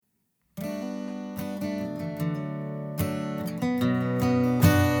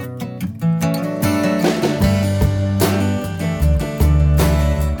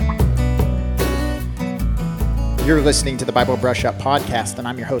You're listening to the Bible Brush Up podcast, and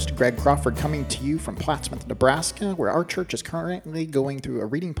I'm your host, Greg Crawford, coming to you from Plattsmouth, Nebraska, where our church is currently going through a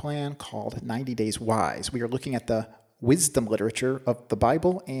reading plan called 90 Days Wise. We are looking at the wisdom literature of the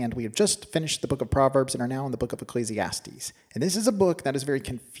Bible, and we have just finished the book of Proverbs and are now in the book of Ecclesiastes. And this is a book that is very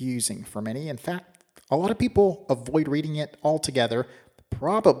confusing for many. In fact, a lot of people avoid reading it altogether,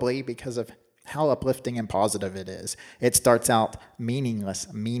 probably because of how uplifting and positive it is. It starts out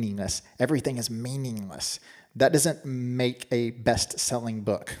meaningless, meaningless. Everything is meaningless. That doesn't make a best-selling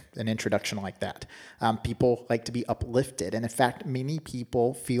book, an introduction like that. People like to be uplifted. And in fact, many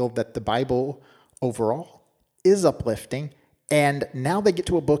people feel that the Bible overall is uplifting. And now they get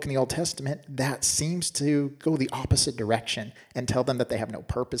to a book in the Old Testament that seems to go the opposite direction and tell them that they have no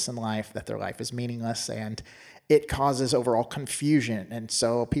purpose in life, that their life is meaningless, and it causes overall confusion. And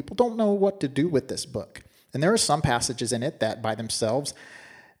so people don't know what to do with this book. And there are some passages in it that by themselves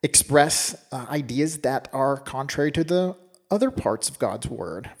express ideas that are contrary to the other parts of God's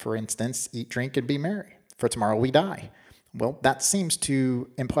word. For instance, eat, drink, and be merry, for tomorrow we die. Well, that seems to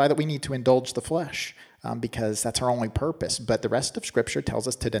imply that we need to indulge the flesh because that's our only purpose. But the rest of Scripture tells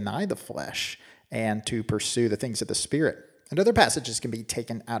us to deny the flesh and to pursue the things of the Spirit. And other passages can be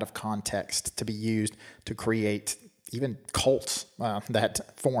taken out of context to be used to create even cults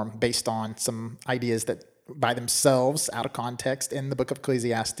that form based on some ideas that by themselves, out of context, in the book of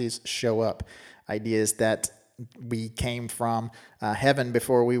Ecclesiastes show up. Ideas that we came from heaven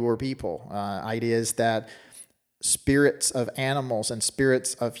before we were people. Ideas that spirits of animals and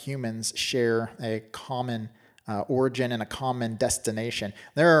spirits of humans share a common origin and a common destination.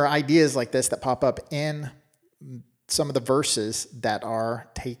 There are ideas like this that pop up in some of the verses that are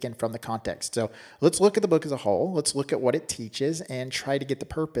taken from the context. So let's look at the book as a whole. Let's look at what it teaches and try to get the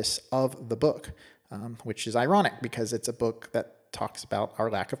purpose of the book. Which is ironic because it's a book that talks about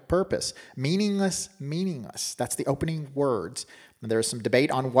our lack of purpose. Meaningless, meaningless. That's the opening words. There's some debate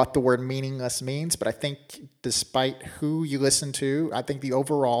on what the word meaningless means, but I think despite who you listen to, I think the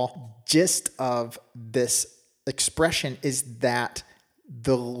overall gist of this expression is that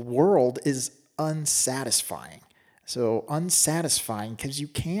the world is unsatisfying. So unsatisfying because you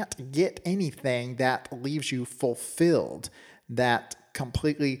can't get anything that leaves you fulfilled, that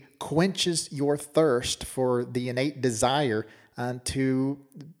completely quenches your thirst for the innate desire to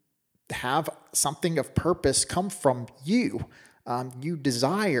have something of purpose come from you. You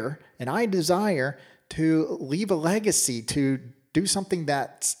desire, and I desire, to leave a legacy, to do something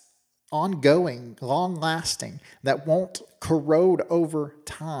that's ongoing, long-lasting, that won't corrode over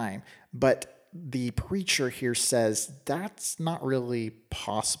time. But the preacher here says that's not really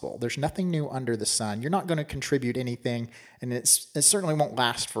possible. There's nothing new under the sun. You're not going to contribute anything, and it certainly won't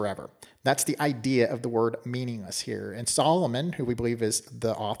last forever. That's the idea of the word meaningless here. And Solomon, who we believe is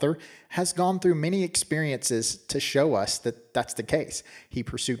the author, has gone through many experiences to show us that that's the case. He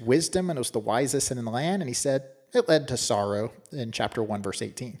pursued wisdom and was the wisest in the land, and he said it led to sorrow in chapter 1, verse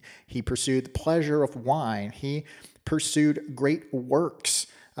 18. He pursued the pleasure of wine. He pursued great works.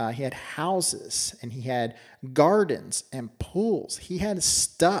 He had houses, and he had gardens and pools. He had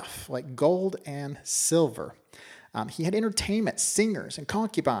stuff like gold and silver. He had entertainment, singers, and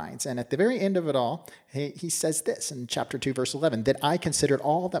concubines. And at the very end of it all, he says this in chapter 2, verse 11, that I considered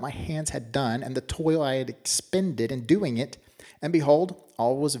all that my hands had done and the toil I had expended in doing it. And behold,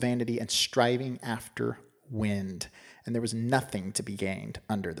 all was vanity and striving after wind. And there was nothing to be gained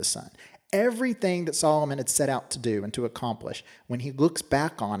under the sun. Everything that Solomon had set out to do and to accomplish, when he looks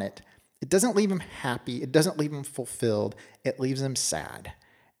back on it, it doesn't leave him happy. It doesn't leave him fulfilled. It leaves him sad.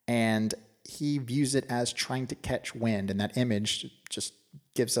 And he views it as trying to catch wind. And that image just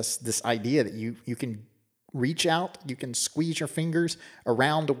gives us this idea that you can reach out, you can squeeze your fingers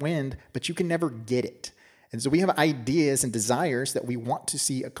around the wind, but you can never get it. And so we have ideas and desires that we want to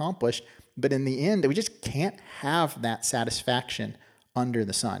see accomplished, but in the end, we just can't have that satisfaction under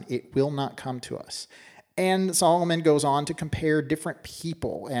the sun. It will not come to us. And Solomon goes on to compare different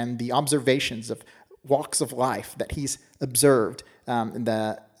people and the observations of walks of life that he's observed and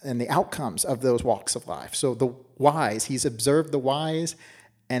the outcomes of those walks of life. So the wise, he's observed the wise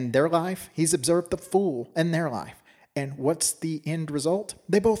and their life. He's observed the fool and their life. And what's the end result?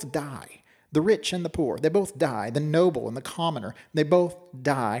 They both die. The rich and the poor, they both die. The noble and the commoner, they both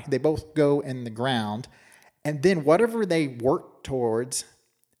die. They both go in the ground. And then whatever they work towards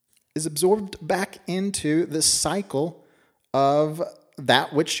is absorbed back into the cycle of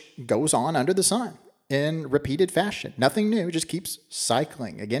that which goes on under the sun. in repeated fashion. Nothing new, it just keeps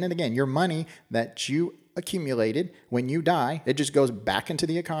cycling again and again. Your money that you accumulated when you die, it just goes back into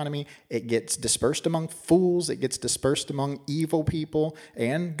the economy. It gets dispersed among fools. It gets dispersed among evil people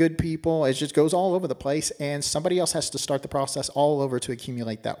and good people. It just goes all over the place, and somebody else has to start the process all over to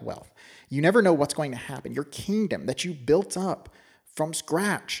accumulate that wealth. You never know what's going to happen. Your kingdom that you built up from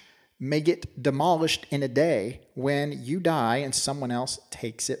scratch may get demolished in a day when you die and someone else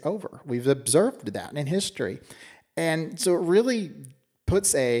takes it over. We've observed that in history. And so it really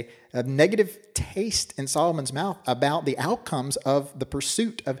puts a negative taste in Solomon's mouth about the outcomes of the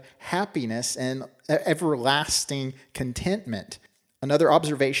pursuit of happiness and everlasting contentment. Another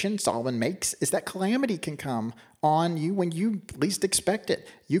observation Solomon makes is that calamity can come on you when you least expect it.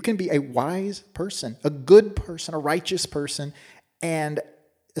 You can be a wise person, a good person, a righteous person, and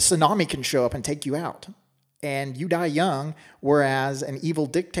a tsunami can show up and take you out. And you die young, whereas an evil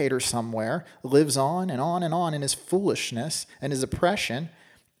dictator somewhere lives on and on and on in his foolishness and his oppression.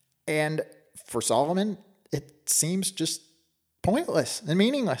 And for Solomon, it seems just pointless and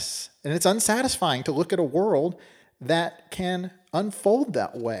meaningless. And it's unsatisfying to look at a world that can unfold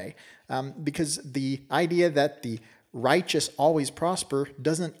that way, because the idea that the righteous always prosper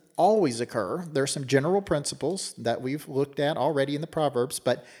doesn't always occur. There are some general principles that we've looked at already in the Proverbs,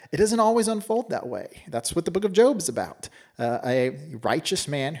 but it doesn't always unfold that way. That's what the book of Job is about. A righteous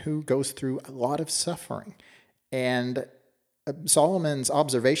man who goes through a lot of suffering. And Solomon's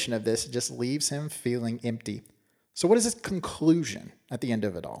observation of this just leaves him feeling empty. So what is his conclusion at the end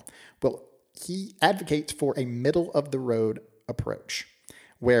of it all? Well, he advocates for a middle-of-the-road approach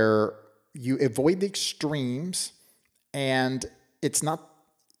where you avoid the extremes and it's not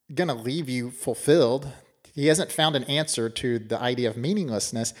going to leave you fulfilled. He hasn't found an answer to the idea of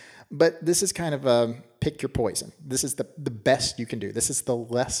meaninglessness, but this is kind of a pick your poison. This is the best you can do. This is the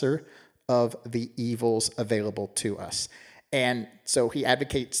lesser of the evils available to us. And so he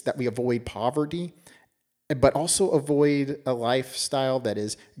advocates that we avoid poverty, but also avoid a lifestyle that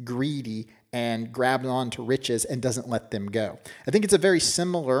is greedy and grabs on to riches and doesn't let them go. I think it's a very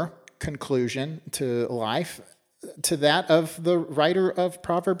similar conclusion to life to that of the writer of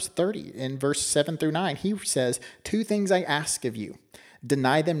Proverbs 30 in verse 7 through 9. He says, 2 things I ask of you.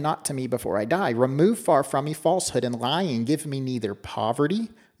 Deny them not to me before I die. Remove far from me falsehood and lying. Give me neither poverty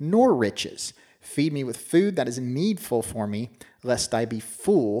nor riches. Feed me with food that is needful for me, lest I be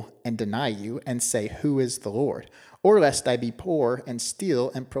full and deny you and say, who is the Lord? Or lest I be poor and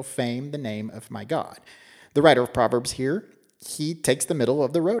steal and profane the name of my God. The writer of Proverbs here, he takes the middle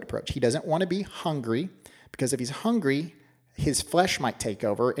of the road approach. He doesn't want to be hungry, because if he's hungry, his flesh might take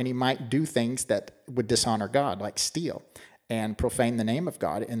over and he might do things that would dishonor God, like steal and profane the name of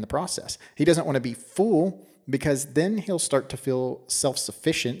God in the process. He doesn't want to be full, because then he'll start to feel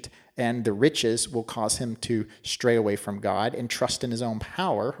self-sufficient and the riches will cause him to stray away from God and trust in his own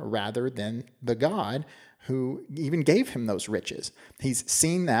power rather than the God who even gave him those riches. He's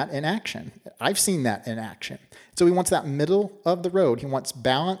seen that in action. I've seen that in action. So he wants that middle of the road. He wants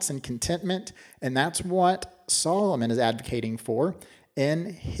balance and contentment, and that's what Solomon is advocating for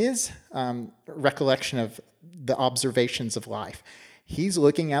in his recollection of the observations of life. He's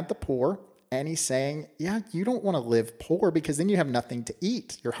looking at the poor, and he's saying, yeah, you don't want to live poor because then you have nothing to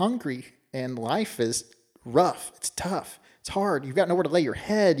eat. You're hungry, and life is rough. It's tough. It's hard. You've got nowhere to lay your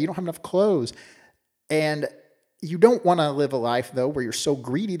head. You don't have enough clothes. And you don't want to live a life, though, where you're so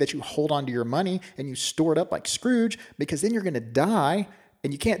greedy that you hold on to your money and you store it up like Scrooge, because then you're going to die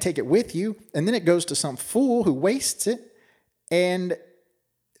and you can't take it with you. And then it goes to some fool who wastes it. And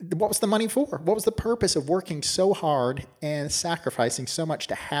what was the money for? What was the purpose of working so hard and sacrificing so much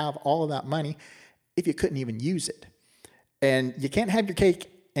to have all of that money if you couldn't even use it? And you can't have your cake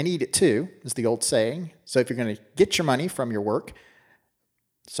and eat it too, is the old saying. So if you're going to get your money from your work,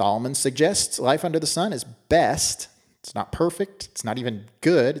 Solomon suggests life under the sun is best. It's not perfect. It's not even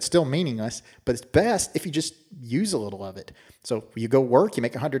good. It's still meaningless, but it's best if you just use a little of it. So you go work, you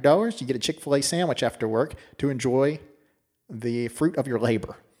make $100, you get a Chick-fil-A sandwich after work to enjoy the fruit of your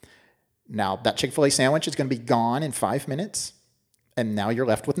labor. Now, that Chick-fil-A sandwich is going to be gone in 5 minutes, and now you're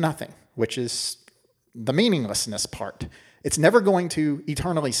left with nothing, which is the meaninglessness part. It's never going to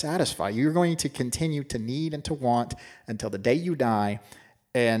eternally satisfy you. You're going to continue to need and to want until the day you die.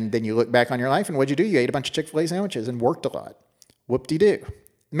 And then you look back on your life, and what'd you do? You ate a bunch of Chick-fil-A sandwiches and worked a lot. Whoop-de-doo.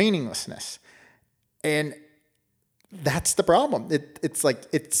 Meaninglessness. And that's the problem.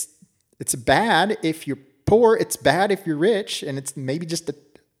 It's bad if you're poor. It's bad if you're rich. And it's maybe just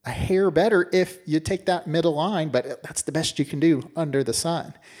a hair better if you take that middle line. But that's the best you can do under the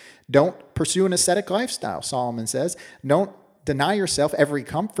sun. Don't pursue an ascetic lifestyle, Solomon says. Don't deny yourself every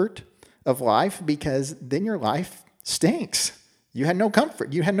comfort. of life, because then your life stinks. You had no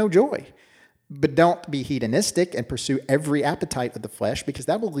comfort. You had no joy. But don't be hedonistic and pursue every appetite of the flesh, because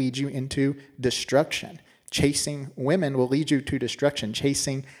that will lead you into destruction. Chasing women will lead you to destruction.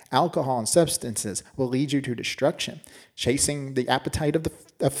 Chasing alcohol and substances will lead you to destruction. Chasing the appetite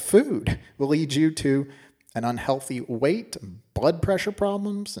of food will lead you to an unhealthy weight, blood pressure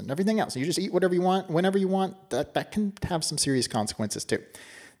problems, and everything else. You just eat whatever you want, whenever you want. That can have some serious consequences too.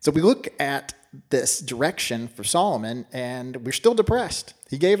 So we look at this direction for Solomon, and we're still depressed.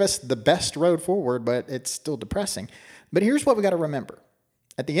 He gave us the best road forward, but it's still depressing. But here's what we got to remember.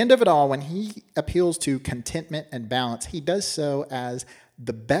 At the end of it all, when he appeals to contentment and balance, he does so as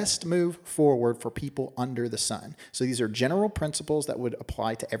the best move forward for people under the sun. So these are general principles that would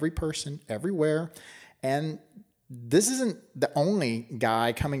apply to every person, everywhere. And this isn't the only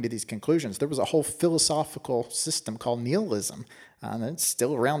guy coming to these conclusions. There was a whole philosophical system called nihilism. And it's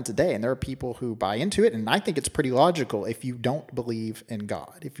still around today. And there are people who buy into it. And I think it's pretty logical if you don't believe in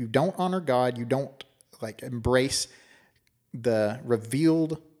God. If you don't honor God, you don't embrace the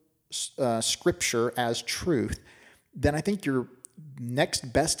revealed scripture as truth, then I think your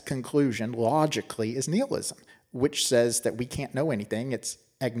next best conclusion logically is nihilism, which says that we can't know anything. It's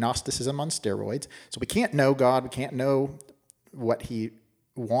agnosticism on steroids. So we can't know God. We can't know what he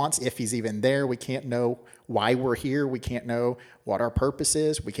wants, if he's even there. We can't know why we're here. We can't know what our purpose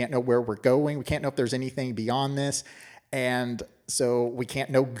is. We can't know where we're going. We can't know if there's anything beyond this. And so we can't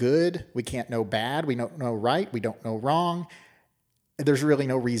know good. We can't know bad. We don't know right. We don't know wrong. There's really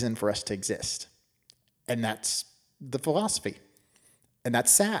no reason for us to exist. And that's the philosophy. And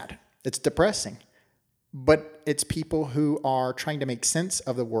that's sad. It's depressing. But it's people who are trying to make sense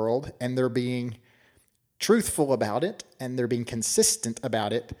of the world, and they're being truthful about it, and they're being consistent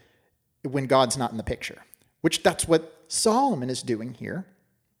about it when God's not in the picture. Which that's what Solomon is doing here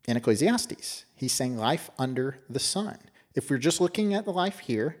in Ecclesiastes. He's saying life under the sun. If we're just looking at the life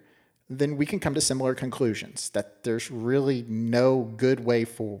here, then we can come to similar conclusions, that there's really no good way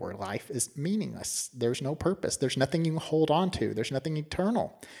forward. Life is meaningless. There's no purpose. There's nothing you can hold on to. There's nothing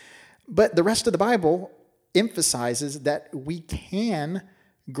eternal. But the rest of the Bible emphasizes that we can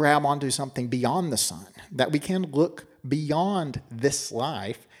grab onto something beyond the sun, that we can look beyond this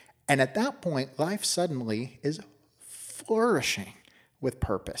life. And at that point, life suddenly is flourishing with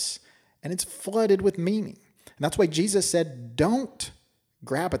purpose, and it's flooded with meaning. And that's why Jesus said, don't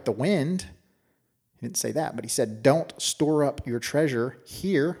grab at the wind. He didn't say that, but he said, don't store up your treasure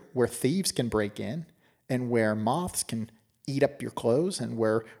here where thieves can break in and where moths can eat up your clothes and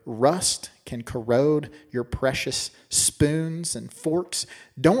where rust can corrode your precious spoons and forks.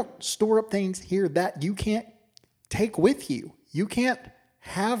 Don't store up things here that you can't take with you. You can't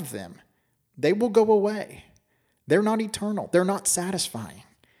have them. They will go away. They're not eternal. They're not satisfying.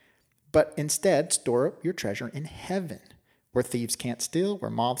 But instead, store up your treasure in heaven, where thieves can't steal, where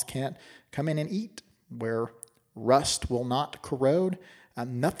moths can't come in and eat, where rust will not corrode.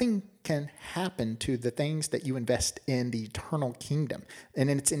 Nothing can happen to the things that you invest in the eternal kingdom.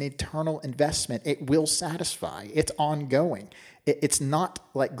 And it's an eternal investment. It will satisfy. It's ongoing. It's not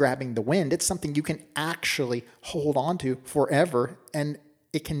like grabbing the wind. It's something you can actually hold on to forever, and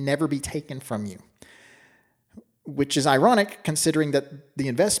it can never be taken from you. Which is ironic, considering that the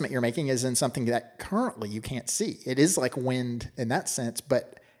investment you're making is in something that currently you can't see. It is like wind in that sense,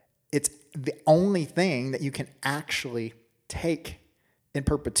 but it's the only thing that you can actually take in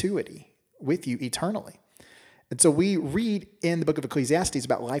perpetuity with you eternally. And so we read in the book of Ecclesiastes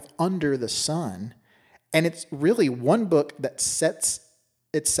about life under the sun, and it's really one book that sets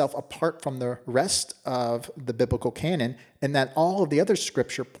itself apart from the rest of the biblical canon, and that all of the other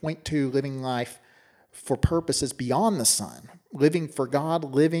scripture point to living life for purposes beyond the sun, living for God,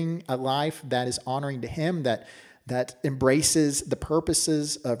 living a life that is honoring to him, that embraces the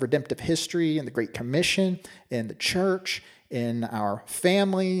purposes of redemptive history and the Great Commission in the church, in our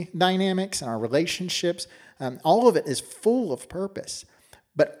family dynamics and our relationships. All of it is full of purpose,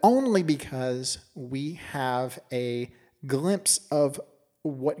 but only because we have a glimpse of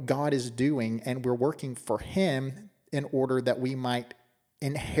what God is doing, and we're working for him in order that we might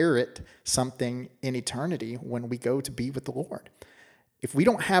inherit something in eternity when we go to be with the Lord. If we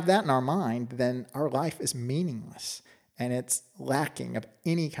don't have that in our mind, then our life is meaningless and it's lacking of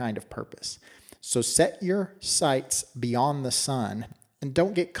any kind of purpose. So set your sights beyond the sun and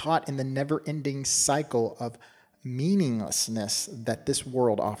don't get caught in the never-ending cycle of meaninglessness that this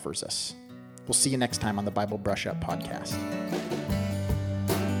world offers us. We'll see you next time on the Bible Brush Up Podcast.